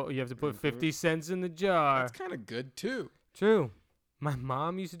 you have to put 50 cents in the jar. That's kind of good too. True. My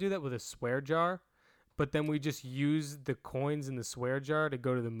mom used to do that with a swear jar, but then we just used the coins in the swear jar to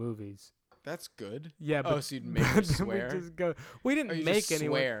go to the movies. That's good. Yeah, but So you'd make her then swear? We didn't Or you make just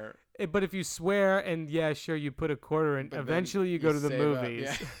anyone. swear. But if you swear and yeah, sure, you put a quarter in, But then eventually you go to the save up.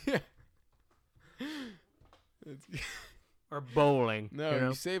 movies Yeah. That's- or bowling. no, you know?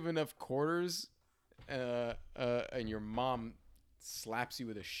 you save enough quarters, and your mom slaps you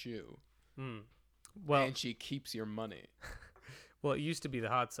with a shoe, Well, and she keeps your money. well, it used to be the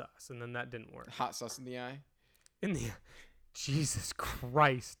hot sauce, and then that didn't work. Hot sauce in the eye. In the Jesus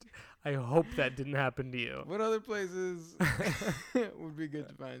Christ, I hope that didn't happen to you. What other places would be good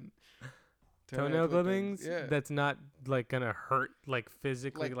to find Toenail clippings? Yeah, That's not like gonna hurt, like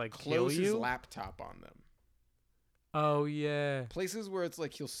physically, like kill close his you. laptop on them. Oh yeah. Places where it's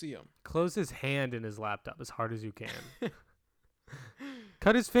like he'll see them. Close his hand in his laptop as hard as you can.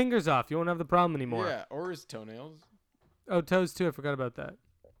 Cut his fingers off. You won't have the problem anymore. Yeah, or his toenails. Oh, toes too. I forgot about that.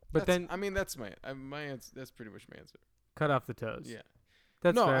 But then I mean, that's my answer. That's pretty much my answer. cut off the toes. Yeah.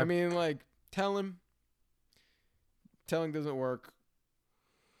 That's no, fair. I mean, like, telling doesn't work.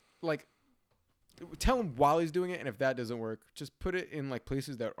 Like, tell him while he's doing it, and if that doesn't work, just put it in like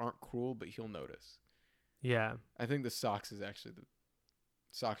places that aren't cruel, but he'll notice. Yeah, I think the socks is actually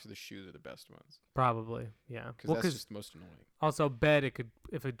the shoes are the best ones, probably. Yeah. because Well, that's 'cause just the most annoying. also bed, it could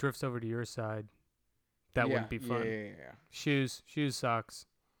if it drifts over to your side, that Yeah, wouldn't be fun. Yeah. Shoes, socks.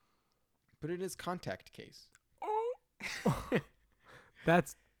 Put it in his contact case.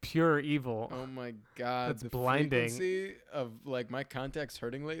 That's pure evil. Oh my god, That's the blinding. frequency of like my contacts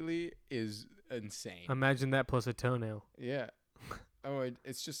hurting lately is insane. Imagine that plus a toenail. Yeah. Oh,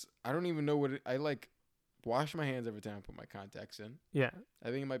 it's just I don't even know what I like. Wash my hands every time I put my contacts in. Yeah. I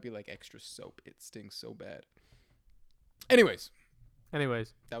think it might be like extra soap. It stings so bad. Anyways,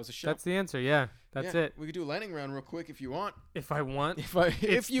 Anyways, that was a show. that's the answer. Yeah, that's Yeah, it. We could do a lightning round real quick if you want. If I want,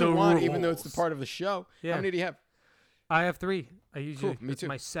 If you the want, even though it's the rules. part of the show. Yeah. How many do you have? I have 3. I usually me that's too.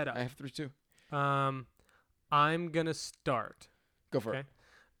 my setup. I have 3 too. I'm gonna start. Go for it.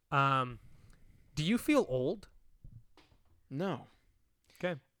 Okay. Do you feel old? No.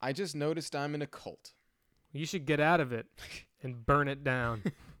 Okay. I just noticed I'm in a cult. You should get out of it and burn it down.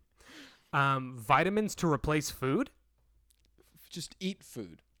 Vitamins to replace food? Just eat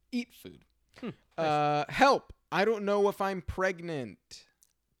food. Eat food. Nice. Help. I don't know if I'm pregnant.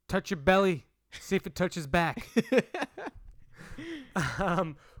 Touch your belly. See if it touches back.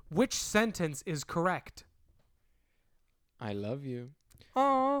 Which sentence is correct? I love you.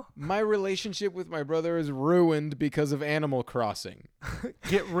 Oh. My relationship with my brother is ruined because of Animal Crossing.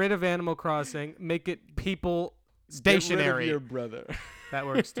 Get rid of Animal Crossing. Make it people Get rid stationary. of your brother. That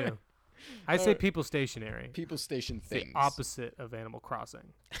works too. I say people stationary. People station It's the things. opposite of Animal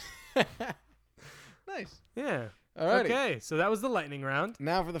Crossing. Nice. Yeah. Alrighty. Okay, so that was the lightning round.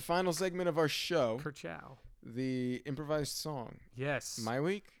 Now for the final segment of our show, Kerchow. the improvised song. Yes. My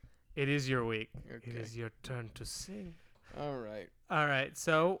week? It is your week. Okay. It is your turn to sing. All right. All right,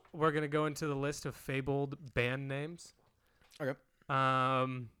 so we're gonna go into the list of fabled band names. Okay.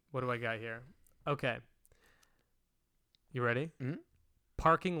 What do I got here? Okay. You ready? Mhm.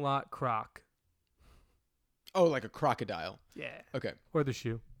 Parking lot croc. Oh, like a crocodile. Yeah. Okay. Or the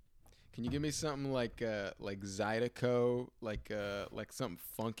shoe. Can you give me something like Zydeco, like something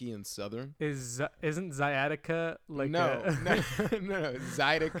funky and southern? Isn't sciatica like no, a- no, no,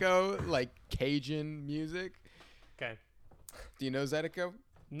 Zydeco, like Cajun music. Okay. Do you know Zydeco?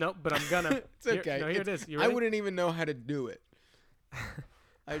 Nope, but I'm gonna. It's okay. Here it is. You I ready? wouldn't even know how to do it.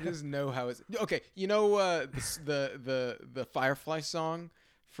 I just know how it's okay. You know the Firefly song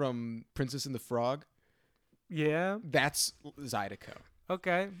from Princess and the Frog? Yeah. That's Zydeco.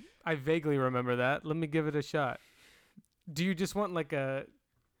 Okay. I vaguely remember that. Let me give it a shot. Do you just want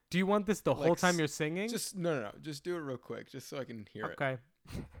do you want this the whole Like time you're singing? Just no. Just do it real quick, just so I can hear it. Okay.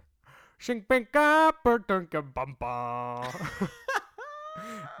 Shing pinka pertunka bumpa.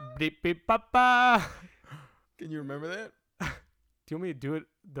 Beep beep papa. Can you remember that? Do you want me to do it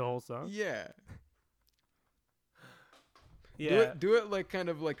the whole song? Yeah. Yeah. Do it like kind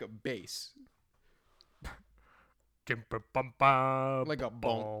of like a bass, Jimper bumpa. like a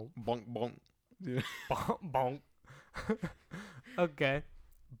bonk, bonk, bonk. Dude. Bonk, bonk. Okay.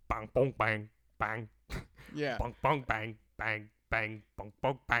 Bang, bonk, bang, bang. Yeah. Bonk, bonk, bang, bang, bang. Bonk,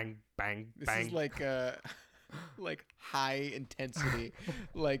 bonk, bang, bang, This bang. is like high intensity,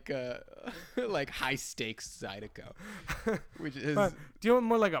 like high stakes Zydeco, which is Do you want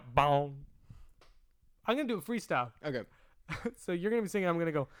more like a bong? I'm gonna do a freestyle. okay. So you're gonna be singing. I'm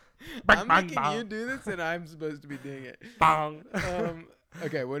gonna go. I'm Bang, making bang, you do this, and I'm supposed to be doing it. bong.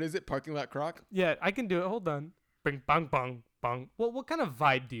 Okay, what is it? Parking lot croc. Yeah, I can do it. Hold on. Bing bong bong bong. Well, what kind of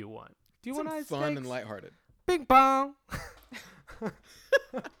vibe do you want? Do you Some want ice fun stakes? and lighthearted. Bing bong.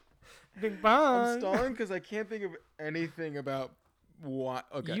 Bing bong. I'm stalling because I can't think of anything about what.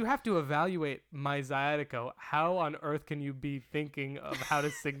 Okay. You have to evaluate my Zydeco. How on earth can you be thinking of how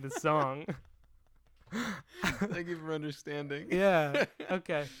to sing the song? Thank you for understanding. Yeah.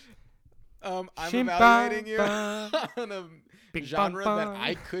 Okay. I'm Shim evaluating you bang on a Bing genre bong that bong.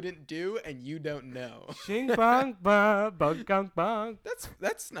 I couldn't do and you don't know. Shing bong bong bong gong bong.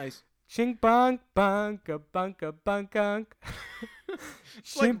 That's nice. Shing bong bong ka bong ka bong gong.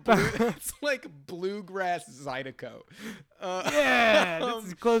 It's like, Shing bong. it's like bluegrass Zydeco. Yeah, that's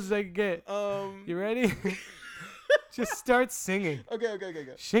as close as I can get. You ready? Just start singing. Okay.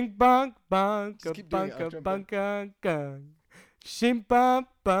 Shing bong bong ka Just keep doing bong it. ka I'll jump bong in. gong gong. Shing bong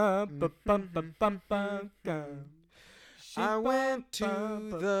bong ba bum ba bum bong gong. I went to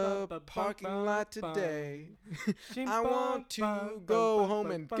the parking lot today. I want to go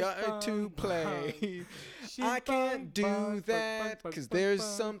home and go to play. I can't do that because there's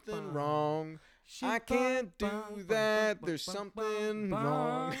something wrong. I can't do that, there's something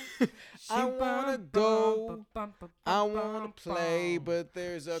wrong. I wanna go, I wanna play, but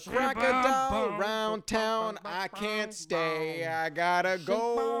there's a crocodile around town. I can't stay. I gotta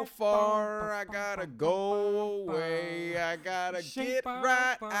go far, I gotta go away. I gotta get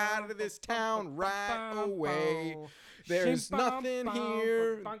right out of this town right away. There's nothing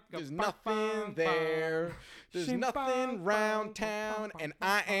here, there's nothing there. There's nothing round town, and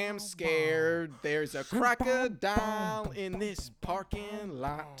I am scared. There's a crocodile in this parking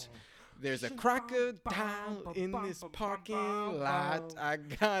lot. There's a crocodile in this parking lot. I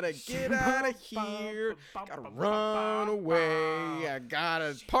gotta get out of here. Gotta run away. I got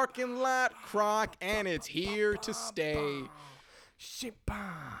a parking lot croc, and it's here to stay.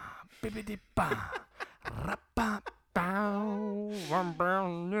 Shimpa, bibbidi ba, rappa, bow, rum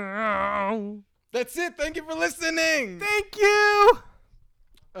brown now. That's it. Thank you for listening. Thank you.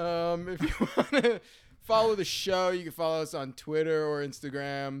 If you want to follow the show, you can follow us on Twitter or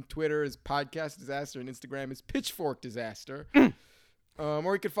Instagram. Twitter is Podcast Disaster and Instagram is Pitchfork Disaster.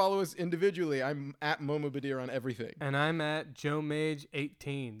 Or you can follow us individually. I'm at Momo Badir on everything. And I'm at Joe Mage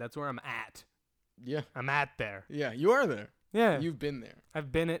 18. That's where I'm at. Yeah. I'm at there. Yeah, you are there. Yeah. You've been there.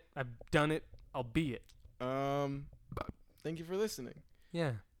 I've been it. I've done it. I'll be it. Thank you for listening.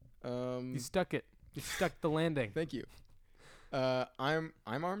 Yeah. You stuck it. You stuck the landing. Thank you. I'm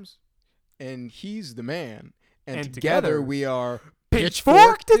Arms, and he's the man, and together we are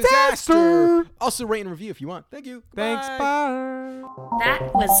Pitchfork Disaster. Also rate and review if you want. Thank you. Thanks. Bye. Bye.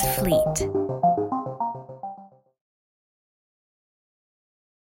 That was Fleet.